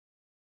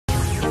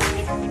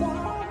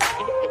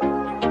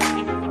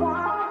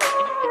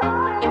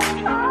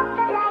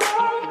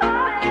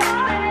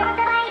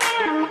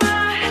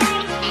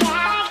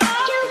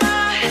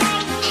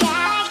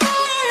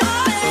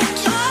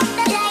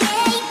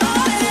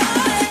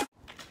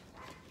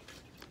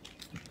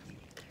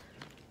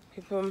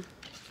People,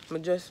 I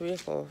just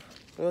wake up.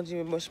 I don't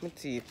even brush my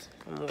teeth.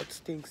 I'm what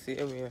stinks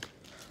everywhere.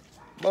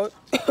 But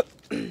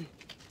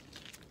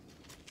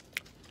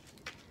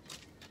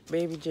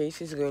baby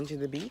Jace is going to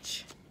the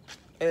beach.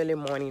 Early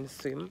morning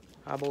swim.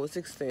 About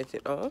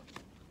 6:30 now.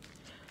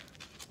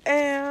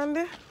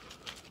 And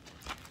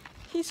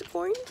he's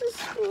going to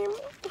swim.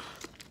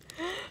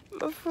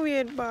 I'm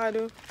afraid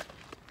bad.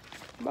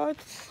 But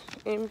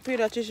in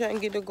pediatrician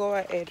get to go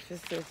ahead for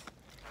this.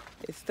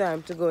 It's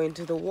time to go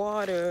into the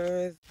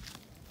waters.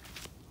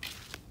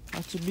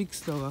 That's a big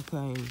slug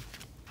kind.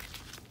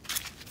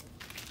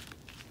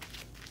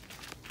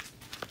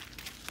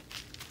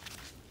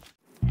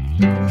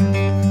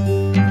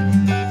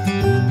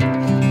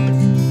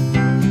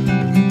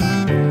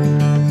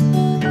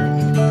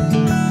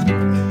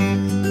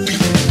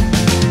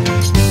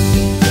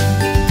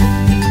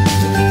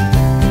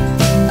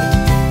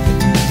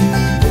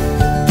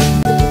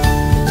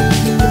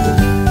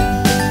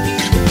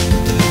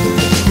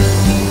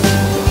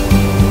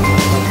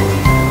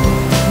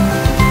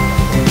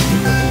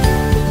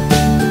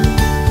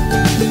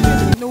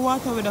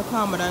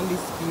 Calmer than these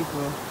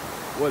people.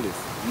 What is?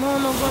 No,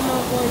 no, go,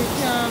 you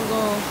can't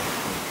go.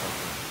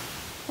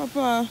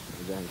 Papa.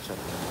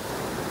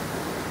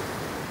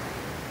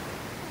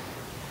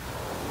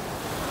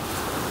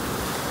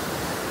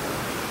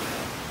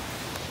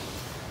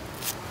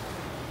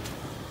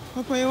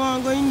 Papa, you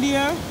want to go in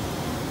there?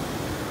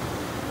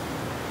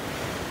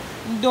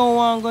 You don't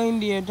want to go in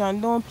there,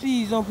 John.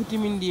 Please don't put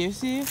him in there,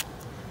 see?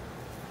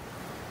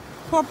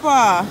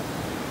 Papa.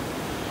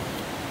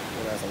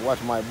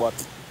 Watch my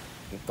butt.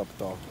 Top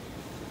talk.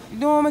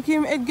 Don't make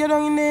him head get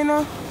down in there,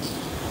 no?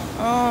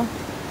 Oh.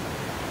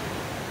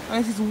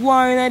 And this is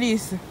warring at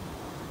this.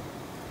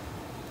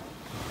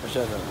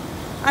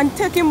 And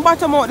take him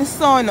bottom out the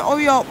sun.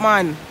 Hurry up,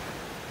 man.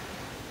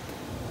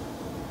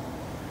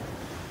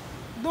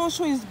 Don't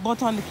show his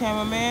butt on the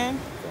camera, man.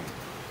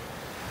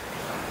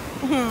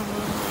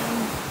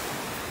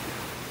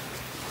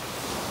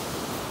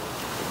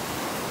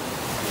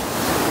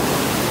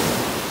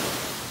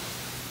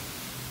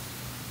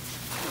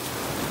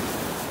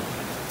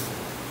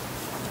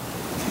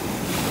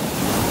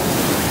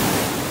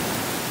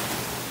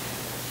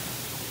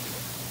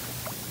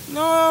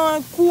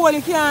 No, cool,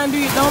 you can't do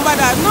it. Don't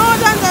bother. No,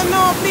 Johnson,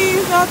 no,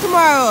 please. No,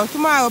 tomorrow.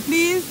 Tomorrow,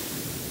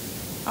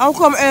 please. I'll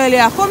come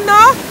earlier. Come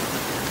now.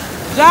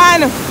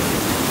 John.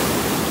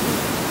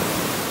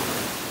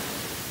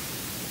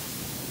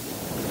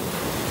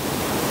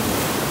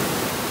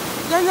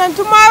 Johnson,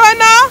 tomorrow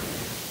now.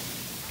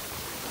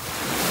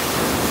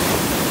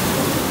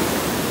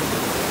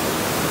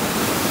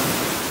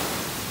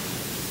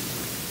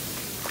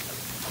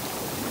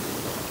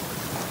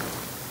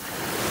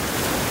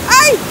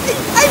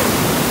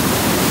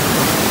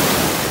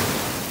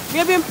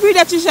 Maybe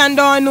pediatrician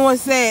don't know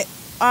say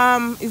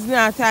it's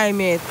not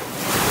time yet.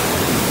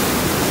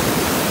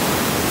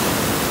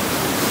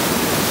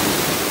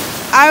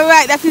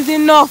 Alright, that is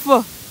enough.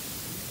 Why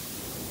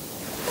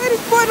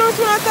this boy don't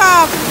want to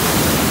talk?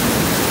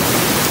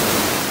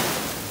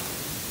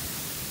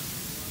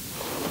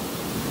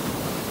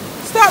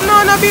 Stop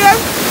now, no babe.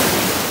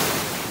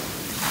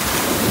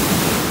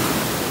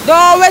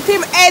 Don't let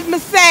him head me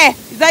say.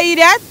 Is that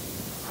idiot?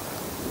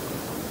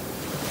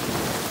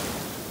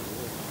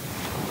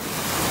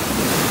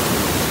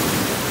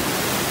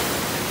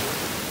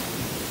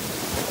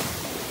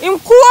 Him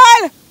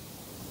cool.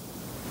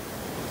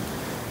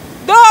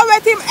 Don't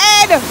let him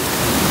head.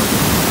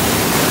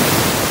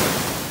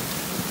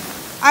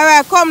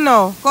 Alright, come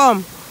now.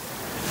 Come.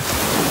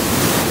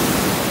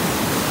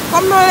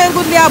 Come now and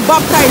goodly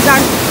baptized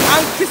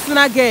and kissing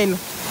again.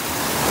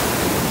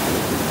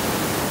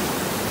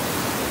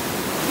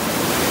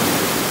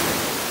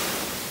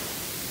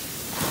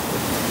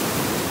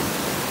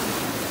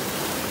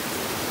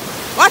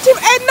 Watch him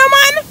head no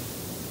man.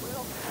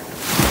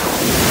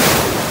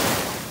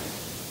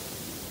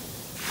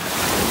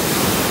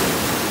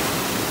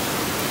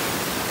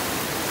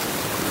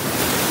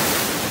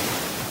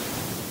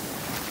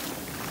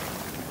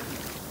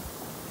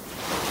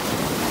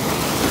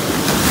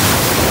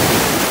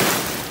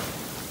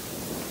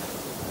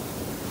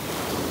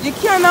 You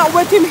cannot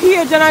wet him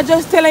here, John. I'm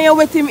just telling you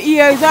wet him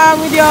here. Is wrong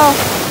with you?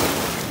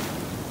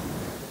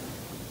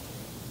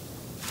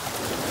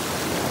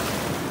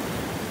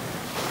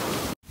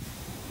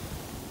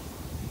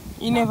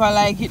 You never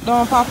like it,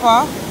 don't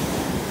Papa?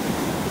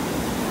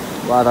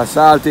 Water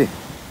salty.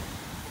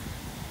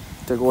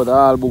 Take out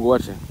all bug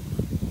watching.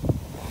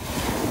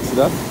 See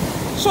that?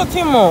 Shut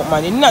him out,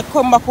 man. He not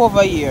come back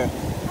over here.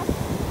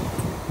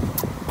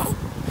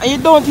 And you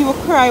don't even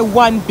cry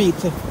one bit.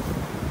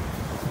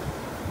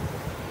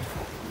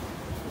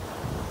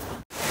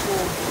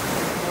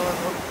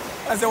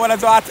 I said, what I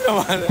do,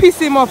 man? Piss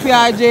him up here,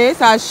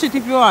 Jace. I'll shit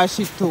if you want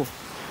shit too.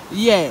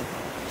 Yeah.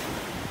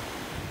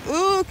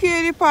 Ooh,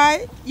 cutie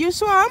pie. You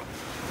swam?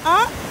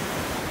 Huh?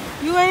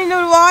 You went into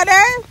the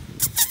water?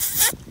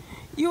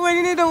 You went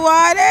into the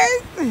water?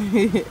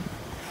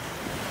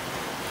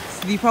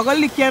 Sleep, I'm gonna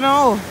lick you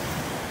now.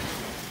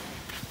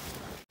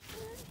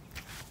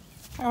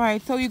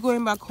 Alright, so we're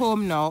going back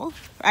home now.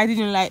 I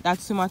didn't like that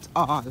so much at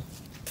all.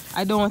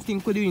 I don't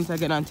think we're doing it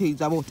again until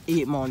it's about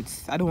 8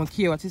 months. I don't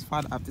care what his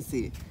father have to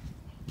say.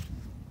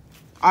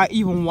 Or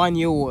even 1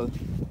 year old.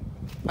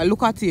 I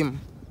look at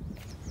him,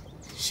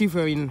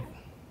 shivering.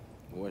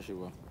 What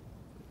shiver?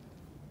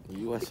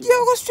 You are shiver?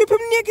 You're gonna strip him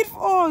naked for,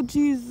 oh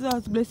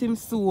Jesus, bless him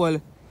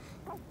soul.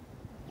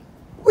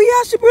 We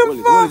are strip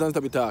him for. Hold it and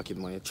stop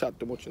talking, man. You chat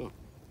too much, you know.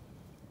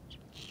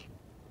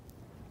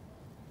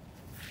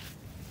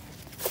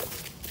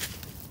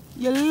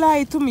 You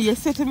lied to me. You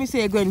said to me, say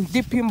you're going to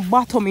dip him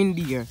bottom in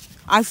there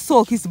and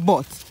soak his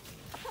butt.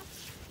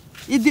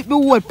 You dip the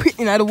whole pit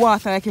in the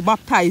water like you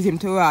baptize him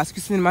to ask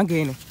christen him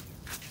again.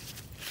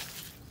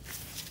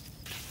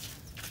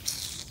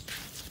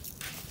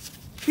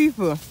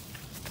 People,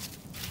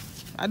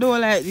 I don't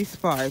like this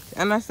part.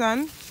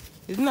 Understand?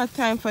 It's not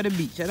time for the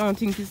beach. I don't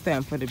think it's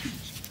time for the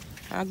beach.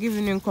 I'm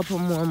giving him a couple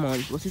more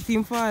months. But you see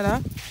him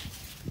father?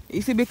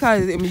 You see,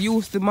 because I'm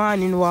used to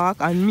morning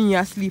walk and me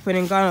asleep and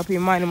then gone up in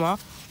morning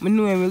walk, I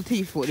know him will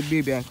take for the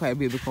baby and cry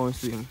baby come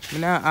swim.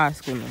 I'm not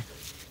asking him.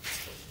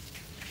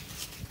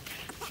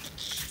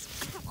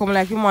 Come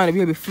like him want the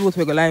baby float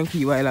where go line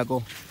key a while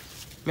ago.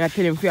 I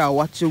tell him to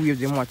watch the wave,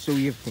 then watch the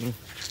wave thing.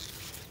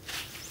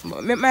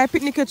 But make my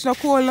picnic catch not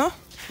cold, no?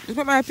 Just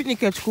make my picnic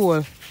catch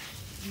cold.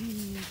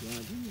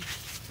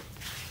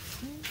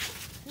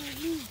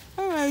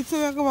 Alright, so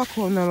we're going back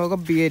home now. We're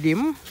going to bathe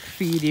him,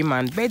 feed him,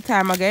 and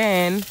bedtime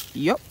again.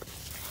 Yup.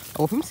 I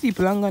hope him sleep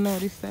longer now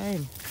this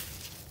time.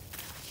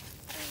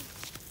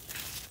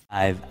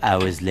 5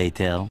 hours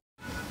later.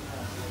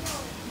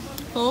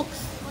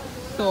 Folks,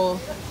 so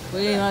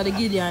we're in the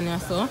Gideon here,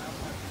 so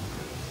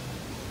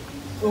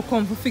we'll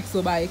come to fix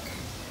the bike.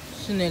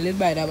 Chanel did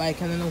buy the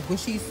bike and I know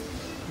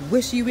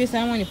where she waste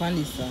her money on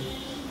this, sir.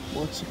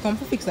 But she come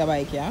to fix the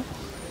bike, yeah?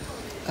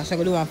 Because she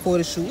going to do a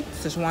photo shoot,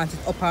 so she wants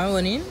it up and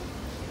running.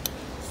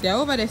 See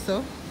over there,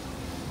 so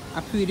I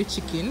put the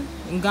chicken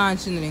and gone,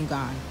 Chanel and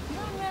gone.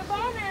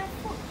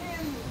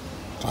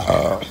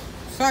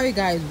 Sorry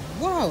guys,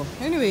 wow.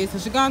 Anyway, so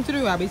she gone to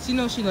the rabbits. You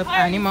know she love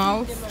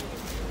animals.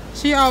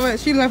 She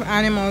love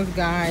animals,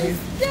 guys.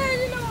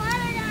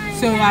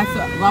 So that's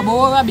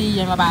rabbit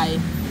and rabbit.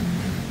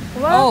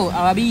 Oh,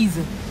 rabbits.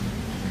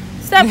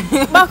 Step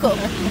back up.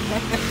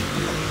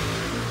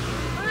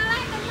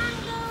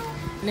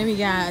 Then we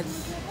got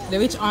the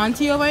rich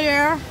auntie over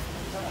here.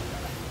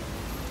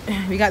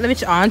 We got the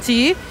rich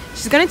auntie.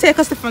 She's gonna take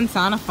us to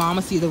Fontana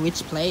Pharmacy, the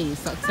rich place.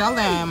 So tell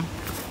them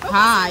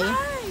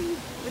hi.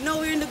 No,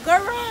 we're in the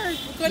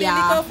garage. We couldn't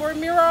Yeah. go for a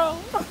mirror.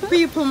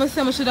 People must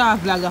say we should have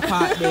vlog a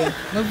part there.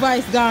 The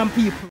voice gone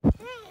people.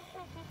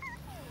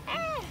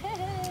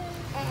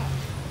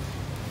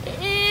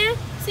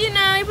 See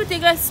now, you put the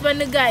glass on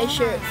the guy's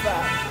shirt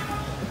for.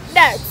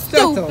 That's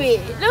Shut up. stupid.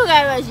 Look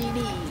at what she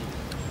did.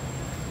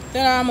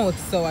 Tell her I'm out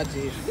sour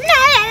juice.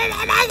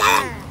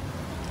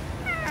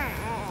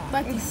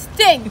 But it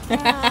stinks.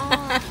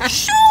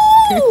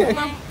 Shoo!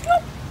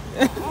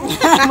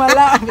 My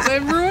laugh is so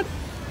rude.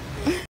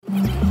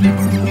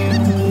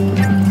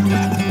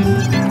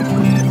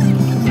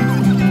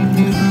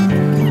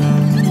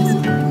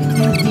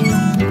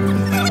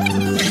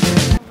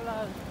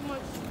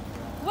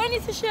 When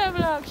is the show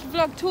vlog? She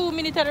vlogged 2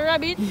 minutes of the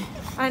rabbit.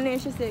 And then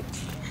she said,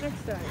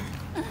 next time.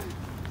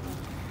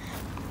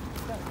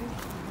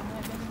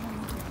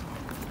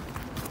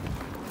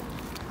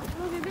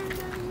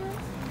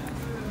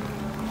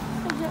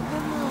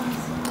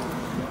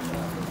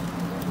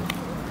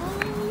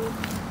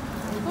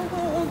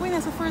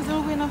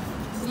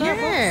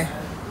 Yeah.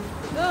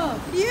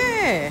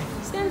 Yeah.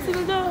 Stand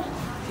still though.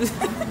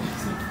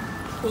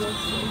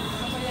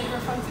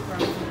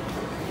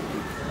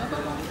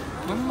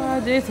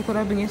 Mama, Jason could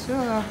have been sure. I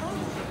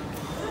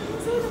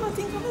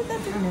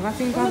never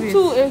think of it.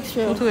 2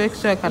 extra. 2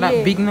 extra, because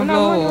that big no When I go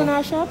blow. in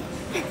our shop,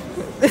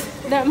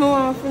 that more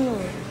want to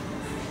know.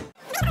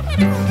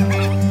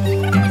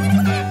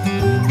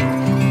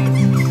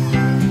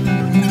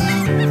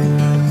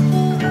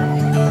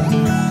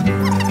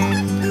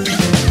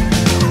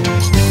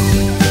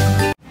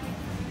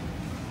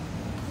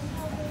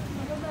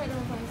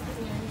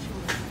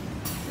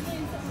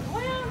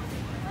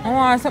 I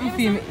want something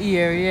for your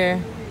ear, yeah.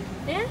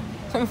 Yeah?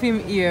 Something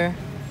for your ear.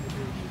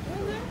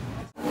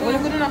 Well,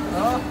 good enough.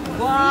 Oh,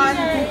 one.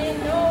 Yeah,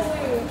 no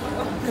way.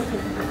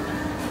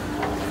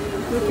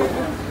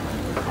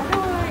 I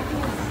don't like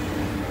this.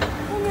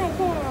 Oh my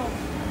god.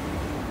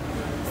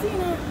 See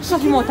now.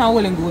 Shut him out and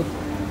well and good.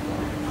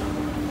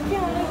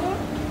 Can't let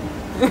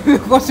go.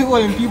 Because she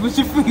holding people,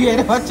 she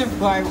forget what she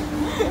for.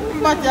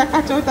 But you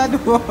catch out the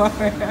door.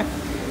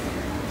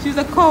 She's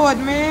a coward,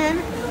 man.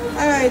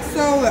 Alright,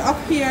 so we're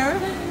up here.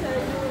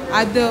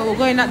 We're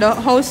going at the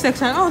house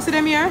section. Oh, see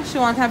them here? She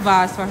wants a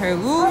vase for her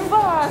room.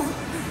 Boss.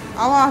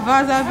 I want a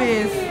vase of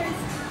this.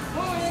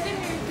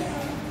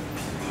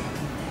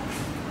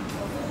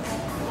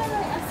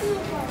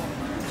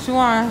 She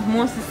want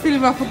mostly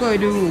silver for go to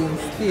the room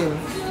still.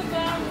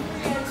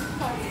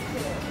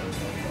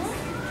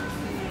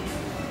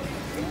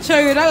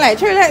 Cherry, don't like.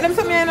 Cherry like them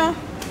something, you know?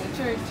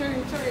 Cherry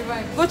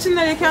vibe. But you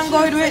know you can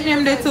go with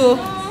them there too.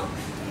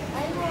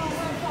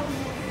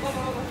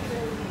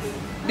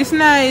 This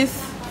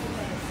nice.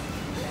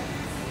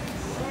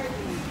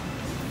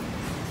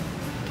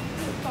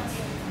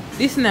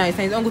 This nice,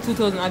 and it's only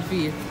 2,000 odd for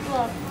you.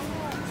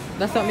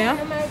 That's something, yeah?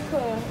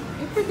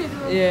 You pretty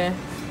too. Yeah.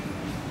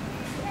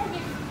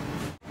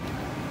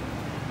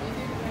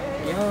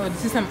 Yo,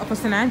 this is some upper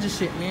St. Andrew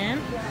shit, man.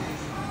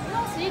 You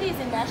don't see these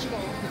in Bashko.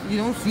 You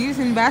don't see this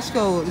in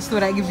Bashko. The store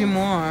that gives you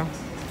more.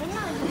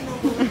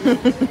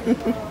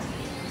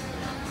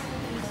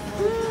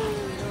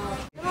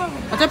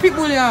 What's up,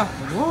 people here?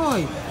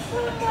 Boy.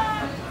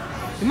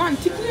 The man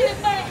thick.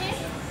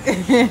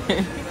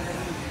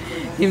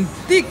 Him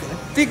thick.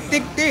 Thick.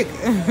 Jan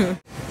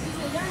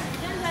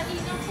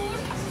eat no food?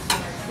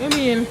 You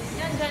mean?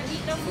 Jan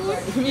eat no food?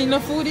 You eat no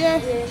food, yeah?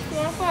 Yeah. You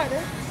want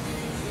father?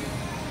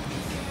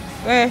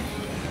 Where?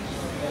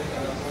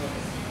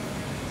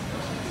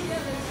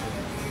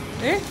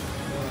 Eh?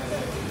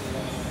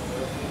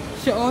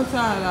 She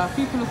outside,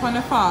 people look on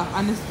the far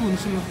and the spoon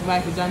she must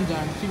buy for Jan.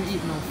 She will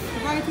eat no.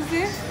 What to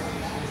say?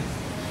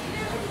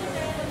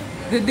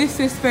 The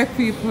disrespect,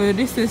 people, the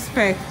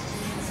disrespect.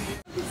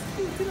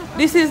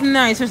 This is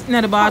nice, just in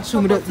the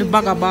bathroom with the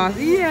bag of bath.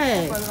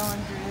 Yeah.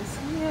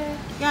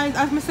 Guys,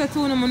 as I said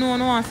to them, no one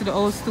wants to see the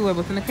old store,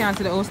 but I can't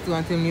see the old store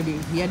until maybe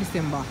here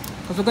December.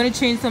 Because we're going to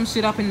change some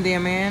shit up in there,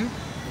 man.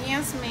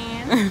 Yes,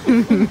 man.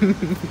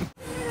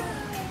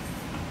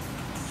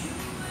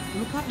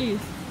 Look at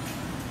this.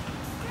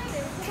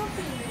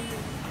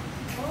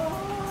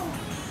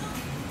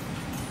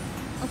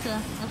 Okay.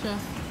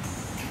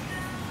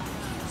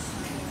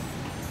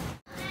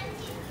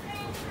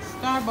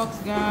 Starbucks,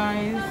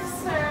 guys.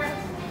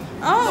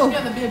 Oh,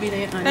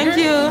 thank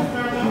you.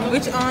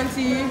 Which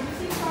auntie?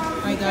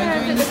 Alright, guys,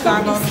 we're in the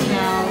Starbucks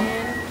now.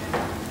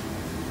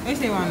 I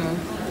say one now.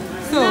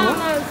 So,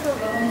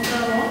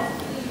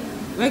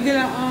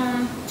 regular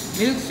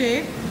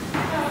milkshake.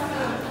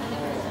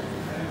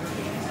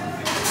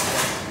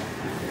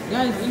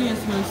 Guys, in here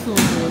smells so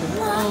good.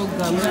 Oh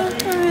god,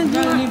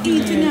 gotta leave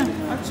it in here.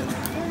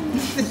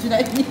 Should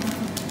I eat?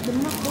 The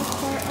MacBook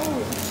far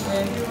out.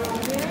 Yeah.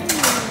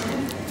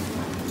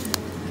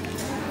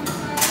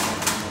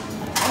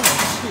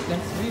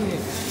 That's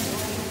weird.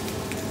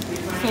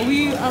 So we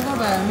are gonna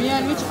buy me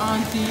and which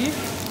auntie?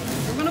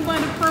 We're gonna buy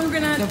the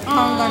pomegranate. The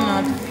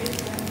pomegranate.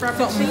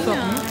 Something.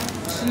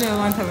 Chanel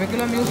wants a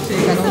regular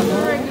milkshake. I don't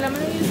know. Regular, I'm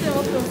gonna use the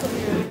open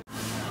something.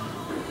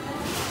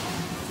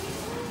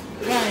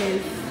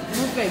 Guys,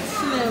 look like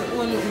Chanel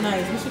will look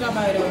nice. We should have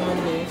buy that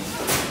one day.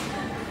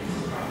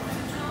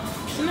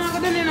 Chanel, go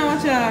down there now.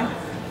 Watch her.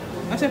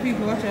 Watch her,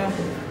 people. Watch her.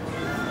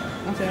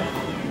 Watch her.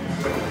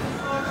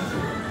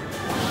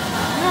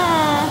 No.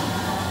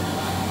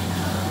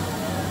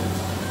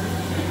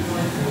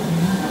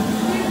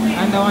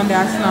 And the one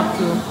that snapped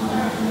too.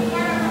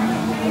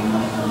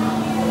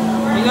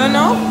 You don't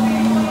know?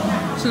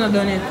 She's not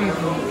done it,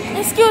 people.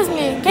 Excuse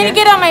me, can you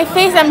get out my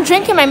face? I'm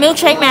drinking my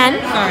milkshake, man.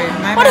 Sorry,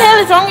 my What the bad. hell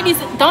is wrong with these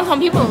downtown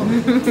people?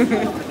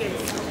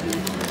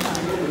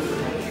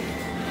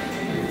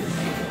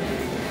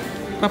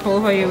 Papa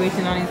over here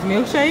waiting on his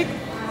milkshake.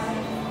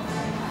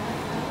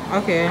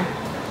 Okay.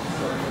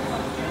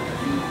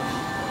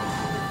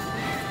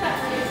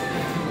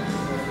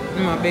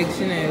 My big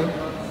Chanel.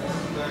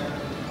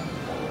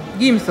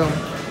 Give him some.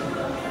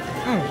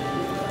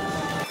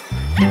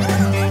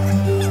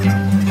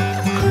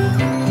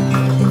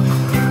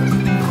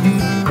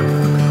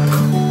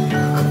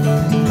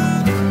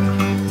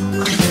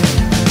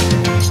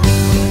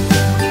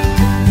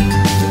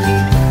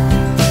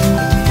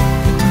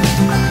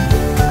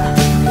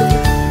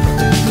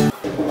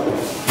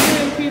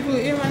 People,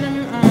 even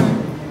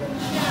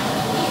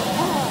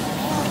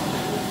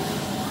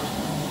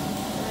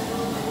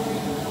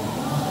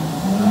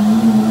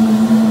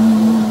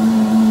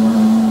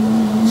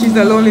she's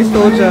a lonely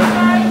soldier.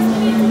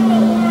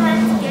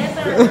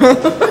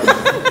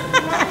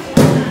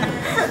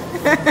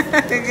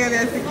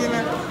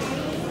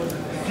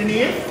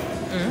 Jenis?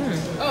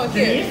 Oh,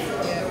 okay.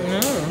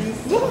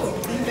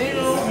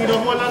 You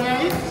don't hold on,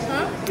 guys?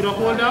 Huh? You don't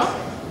hold down?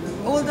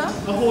 Older?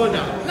 A hold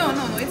down. No,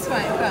 it's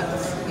fine.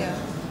 Thanks. Yeah.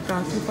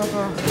 Thank you,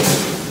 Papa.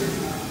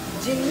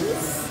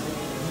 Jenny's?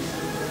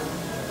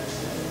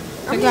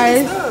 So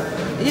guys,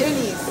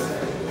 Jenny's.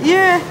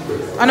 yeah.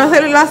 I know I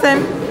said it last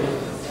time.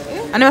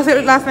 I know I said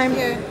it last time.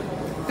 Yeah.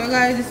 So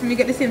guys, this me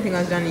get the same thing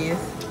as Johnny's.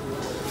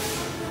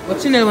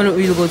 But Chanel will not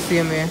really go the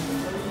same way.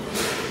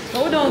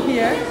 But we don't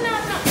care.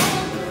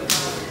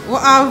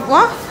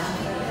 What?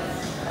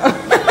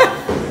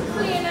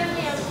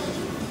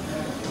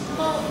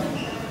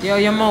 Yo,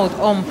 your mouth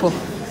ump. It's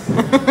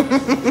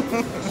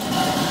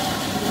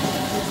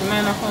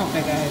man of ump,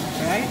 guys,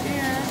 right?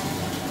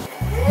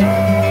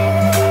 Yeah.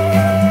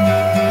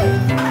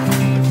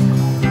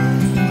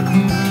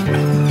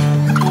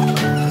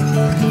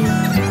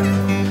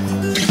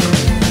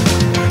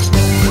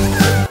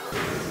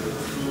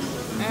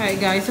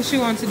 guys, so she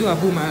wants to do a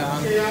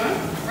boomerang.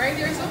 Right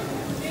here, so?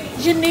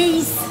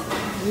 Janice.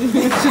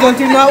 She don't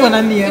even know what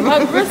I name.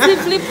 Aggressive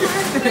flip.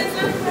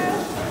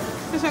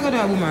 So she gonna do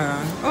a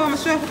boomerang. Oh, I'm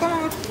sure come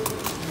out.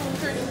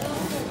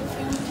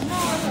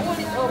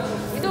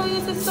 We don't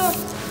use this stuff.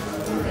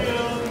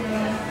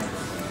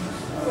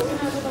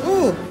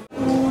 Oh.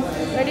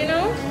 Ready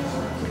now?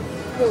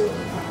 Go.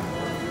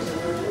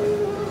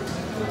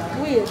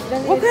 Wait,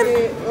 let me Okay.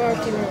 see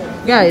working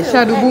out. Guys,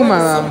 she do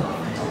boomerang.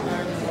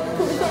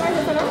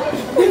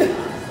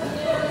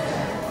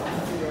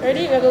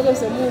 Ready? We're going to go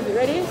some movie.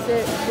 Ready?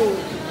 Set, go.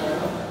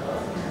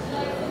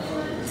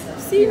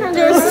 See, now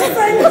there's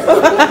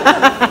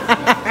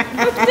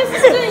this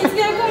is things.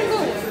 Yeah, go, go.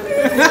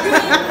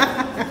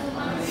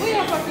 We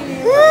are fucking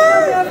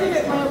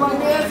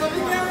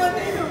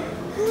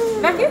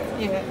Like it?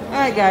 Yeah.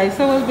 Alright guys,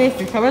 so we're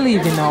basically we're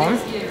leaving now.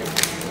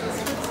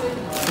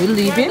 We're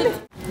leaving?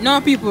 No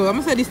people, I'm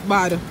gonna say this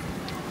bad.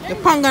 The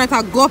pan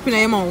gonna go up in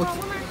your mouth.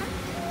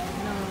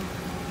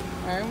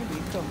 Alright, we'll do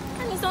it. Come.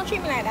 Honey, don't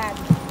treat me like that.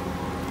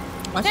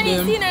 Watch Can you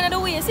them. see another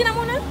way? See that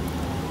one? Ready?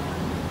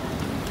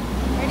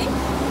 1,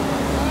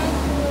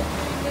 2,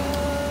 3, go.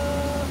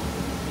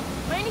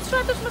 Mine is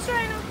trying to touch my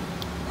straw now.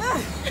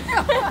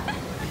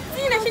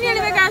 See that she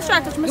nearly make her try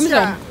to touch my Give me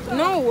straw.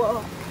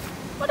 No.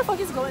 What the fuck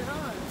is going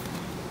on?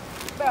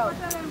 Bro,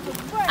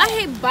 I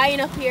hate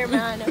buying up here,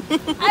 man.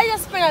 I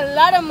just spent a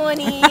lot of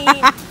money.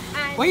 And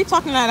Why are you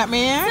talking like that,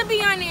 man? to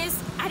be honest,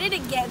 I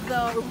didn't get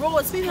the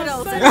rose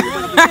petals.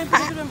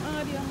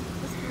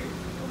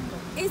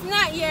 It's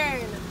not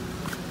yarn.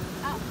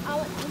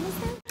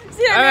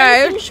 See that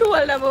Alright. nice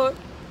shoulder, but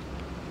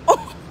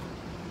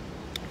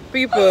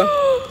People.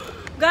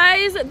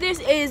 guys, this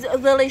is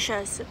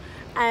delicious,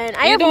 and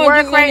I You have don't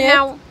work drink right none yet?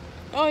 now.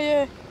 Oh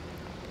yeah.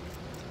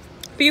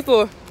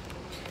 People.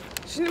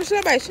 She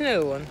never buy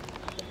Chanel one.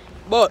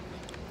 But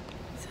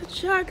It's a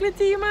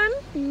chocolatey, man.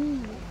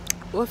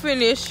 we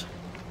finish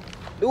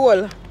the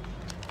whole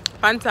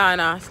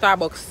Pantana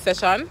Starbucks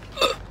session.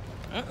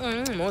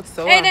 Not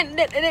so. Hey,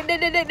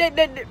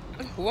 the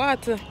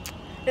What?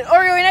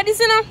 Oreo in this,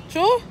 you know?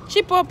 True?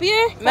 Chip up,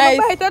 yeah? Nice.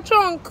 Come bite a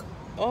trunk.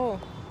 Oh.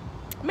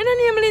 My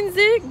name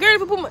Lindsay. Girl,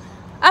 if you put my...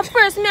 At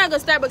first, me I go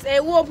Starbucks. I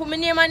won't put my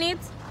name on it.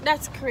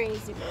 That's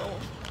crazy, bro.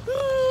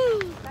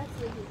 That's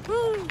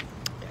ridiculous.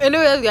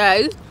 Anyways,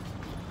 guys,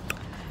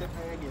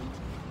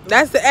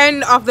 that's the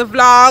end of the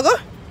vlog.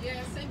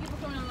 Yes, thank you for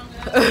coming along.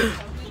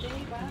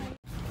 Bye.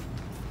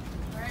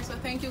 Alright, so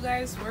thank you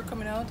guys for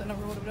coming out on the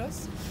road with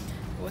us.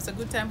 It was a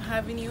good time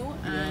having you,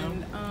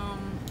 and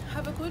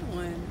have a good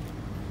one.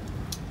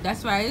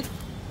 That's right.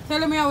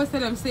 Tell me, I always tell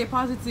them, stay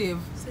positive.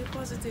 Stay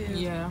positive.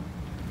 Yeah.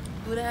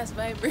 Good ass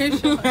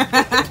vibration.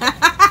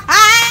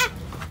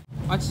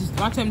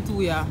 Watch them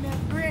too, yeah.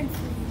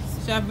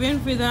 She have brain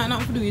freeze and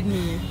nothing to do with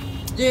me.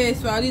 Jay,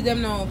 so I leave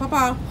them now.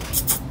 Papa.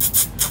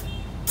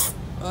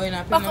 Oh, you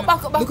know, Back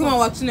up. look at my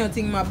watching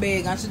nothing in my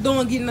bag and she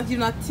don't give not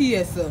even a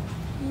tears.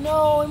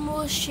 No, it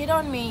will shit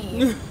on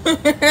me.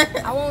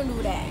 I won't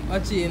do that.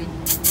 Watching.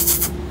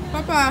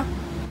 Papa.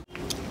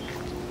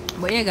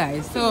 But yeah,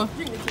 guys, so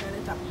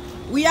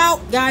we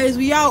out, guys.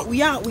 We out.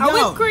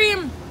 Whipped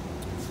cream.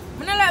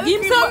 I don't like Give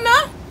whipped him cream, some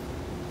now.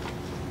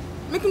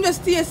 Make him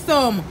just taste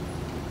some.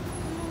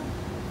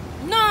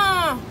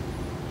 No.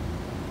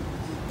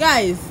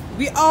 Guys,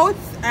 we out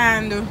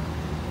and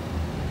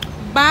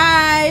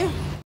bye.